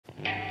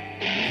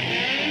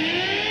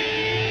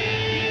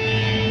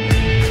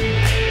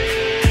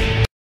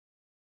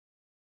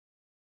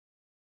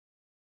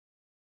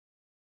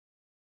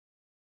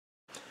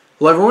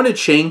Hello everyone, it's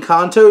Shane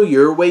Kanto,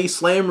 your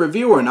Wasteland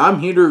reviewer, and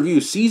I'm here to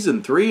review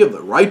Season 3 of The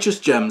Righteous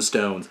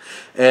Gemstones.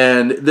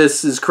 And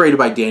this is created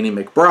by Danny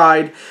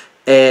McBride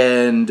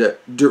and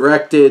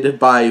directed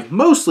by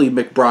mostly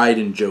McBride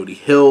and Jody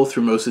Hill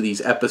through most of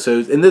these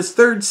episodes. And this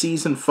third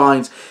season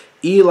finds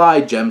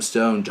Eli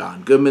Gemstone,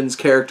 John Goodman's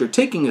character,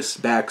 taking a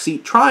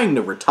backseat, trying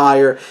to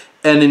retire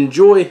and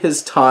enjoy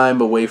his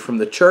time away from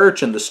the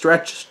church and the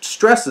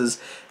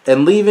stresses,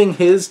 and leaving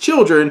his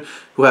children,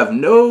 who have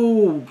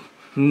no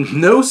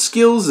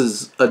skills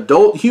as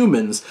adult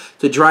humans,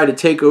 to try to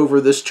take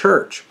over this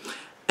church.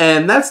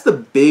 And that's the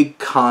big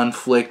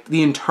conflict,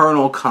 the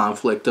internal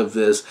conflict of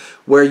this,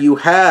 where you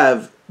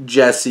have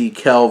Jesse,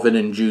 Kelvin,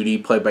 and Judy,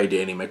 played by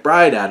Danny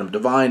McBride, Adam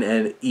Devine,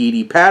 and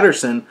Edie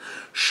Patterson,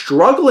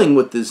 struggling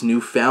with this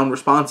newfound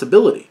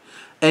responsibility.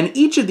 And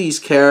each of these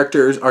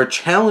characters are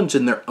challenged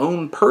in their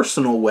own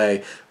personal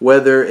way,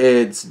 whether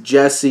it's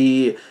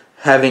Jesse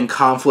having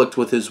conflict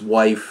with his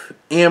wife,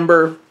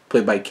 Amber,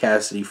 played by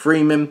Cassidy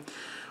Freeman,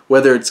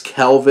 whether it's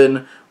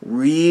Kelvin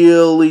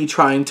really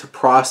trying to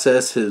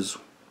process his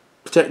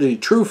potentially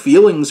true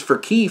feelings for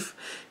Keith,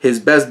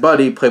 his best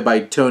buddy, played by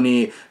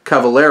Tony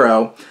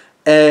Cavallero,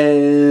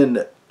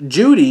 and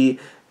Judy,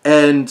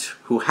 and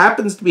who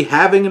happens to be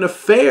having an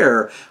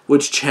affair,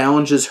 which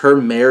challenges her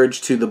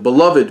marriage to the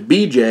beloved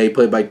BJ,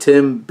 played by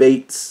Tim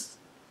Bates,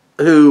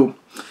 who...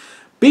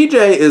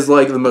 BJ is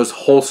like the most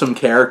wholesome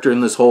character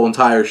in this whole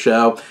entire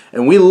show,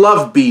 and we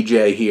love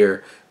BJ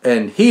here,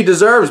 and he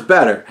deserves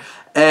better.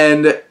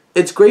 And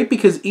it's great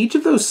because each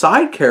of those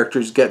side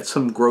characters get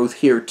some growth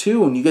here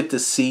too, and you get to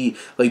see,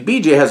 like,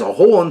 BJ has a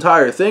whole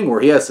entire thing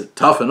where he has to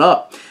toughen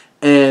up,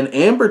 and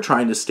Amber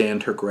trying to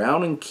stand her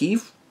ground, and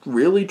Keith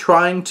really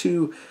trying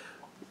to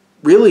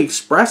really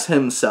express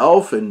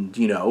himself and,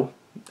 you know,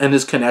 and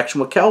his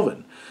connection with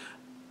Kelvin.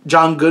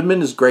 John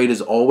Goodman is great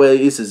as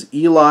always as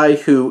Eli,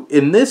 who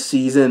in this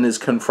season is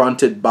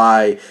confronted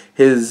by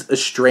his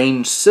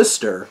estranged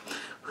sister,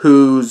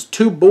 whose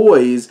two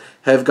boys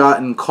have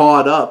gotten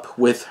caught up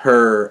with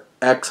her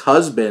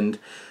ex-husband,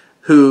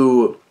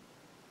 who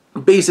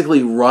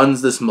basically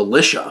runs this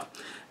militia,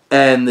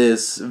 and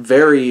this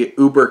very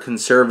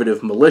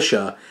uber-conservative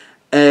militia.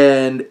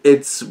 And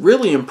it's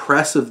really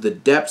impressive the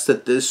depths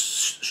that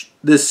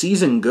this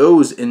season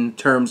goes in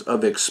terms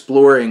of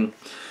exploring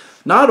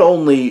not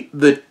only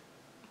the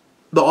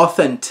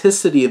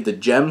authenticity of the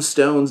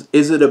gemstones,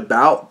 is it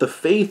about the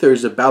faith or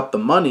is it about the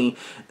money?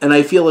 And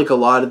I feel like a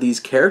lot of these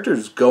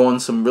characters go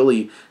on some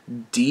really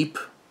deep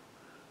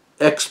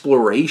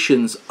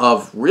explorations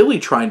of really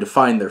trying to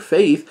find their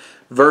faith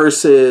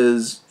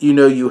versus, you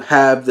know, you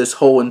have this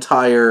whole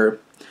entire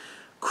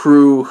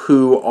crew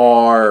who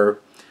are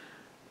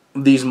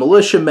these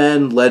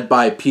militiamen led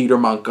by Peter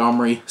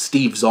Montgomery,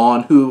 Steve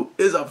Zahn, who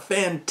is a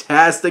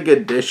fantastic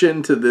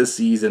addition to this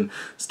season.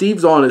 Steve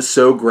Zahn is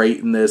so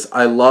great in this.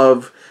 I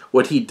love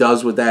what he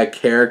does with that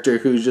character,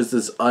 who's just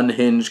this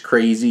unhinged,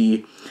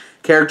 crazy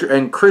character.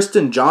 And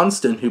Kristen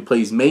Johnston, who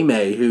plays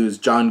May, who's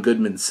John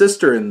Goodman's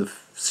sister in the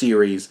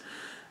series.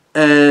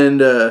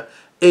 And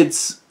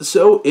it's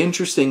so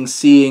interesting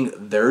seeing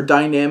their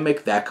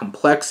dynamic, that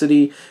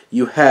complexity.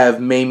 You have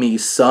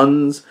Mamie's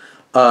sons,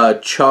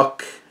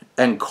 Chuck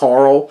and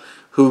Carl,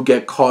 who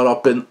get caught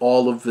up in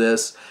all of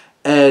this,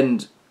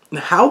 and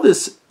how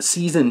this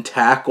season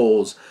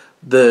tackles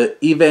the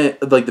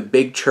the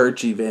big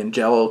church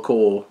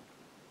evangelical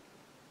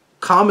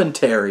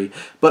commentary,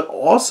 but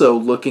also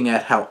looking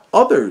at how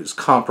others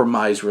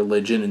compromise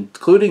religion,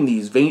 including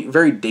these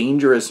very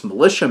dangerous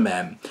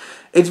militiamen.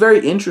 It's very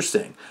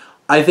interesting.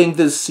 I think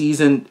this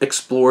season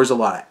explores a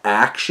lot of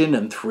action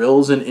and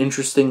thrills in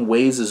interesting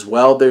ways as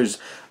well. There's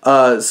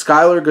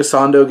Skylar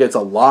Gassando gets a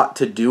lot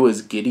to do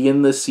as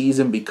Gideon this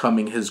season,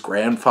 becoming his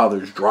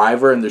grandfather's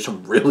driver, and there's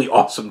some really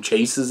awesome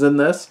chases in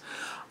this.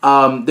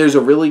 There's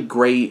a really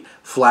great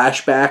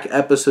flashback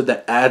episode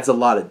that adds a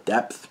lot of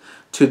depth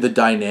to the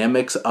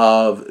dynamics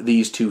of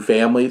these two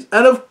families.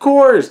 And of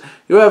course,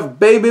 you have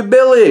Baby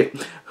Billy,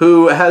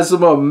 who has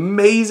some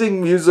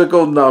amazing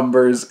musical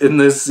numbers in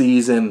this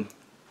season.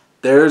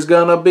 There's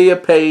gonna be a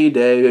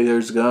payday,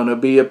 there's gonna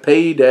be a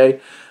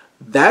payday.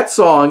 That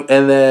song,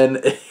 and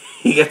then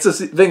he gets a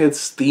thing,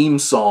 it's theme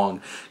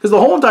song. Because the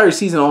whole entire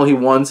season, all he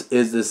wants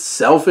is this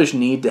selfish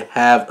need to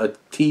have a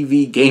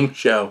TV game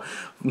show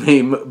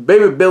named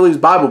Baby Billy's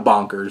Bible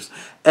Bonkers.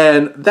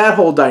 And that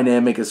whole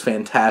dynamic is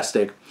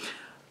fantastic.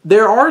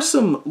 There are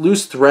some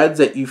loose threads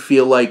that you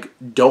feel like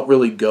don't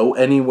really go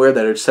anywhere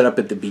that are set up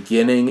at the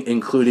beginning,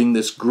 including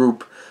this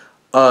group,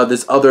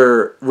 this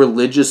other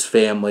religious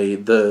family,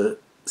 the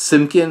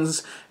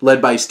Simpkins,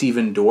 led by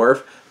Stephen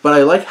Dorff. But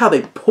I like how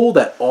they pull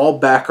that all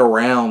back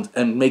around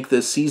and make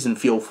this season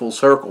feel full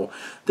circle.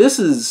 This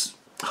is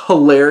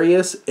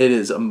hilarious. It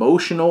is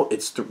emotional.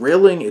 It's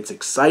thrilling. It's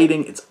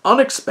exciting. It's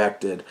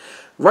unexpected.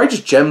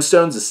 Righteous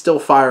Gemstones is still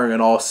firing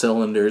on all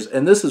cylinders,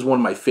 and this is one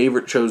of my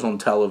favorite shows on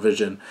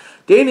television.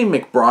 Danny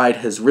McBride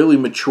has really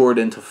matured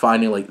into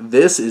finding, like,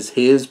 this is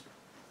his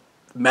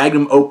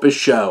magnum opus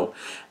show,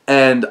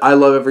 and I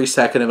love every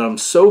second of it. I'm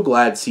so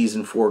glad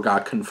Season 4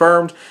 got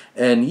confirmed,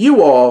 and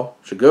you all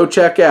should go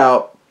check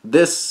out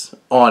this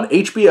on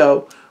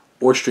HBO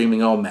or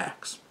streaming on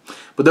Max.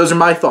 But those are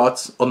my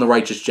thoughts on The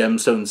Righteous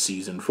Gemstones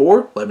Season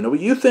 4. Let me know what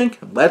you think.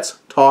 Let's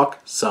talk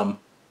some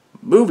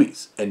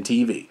movies and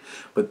TV.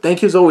 But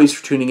thank you as always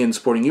for tuning in and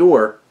supporting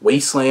your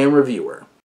Wasteland reviewer.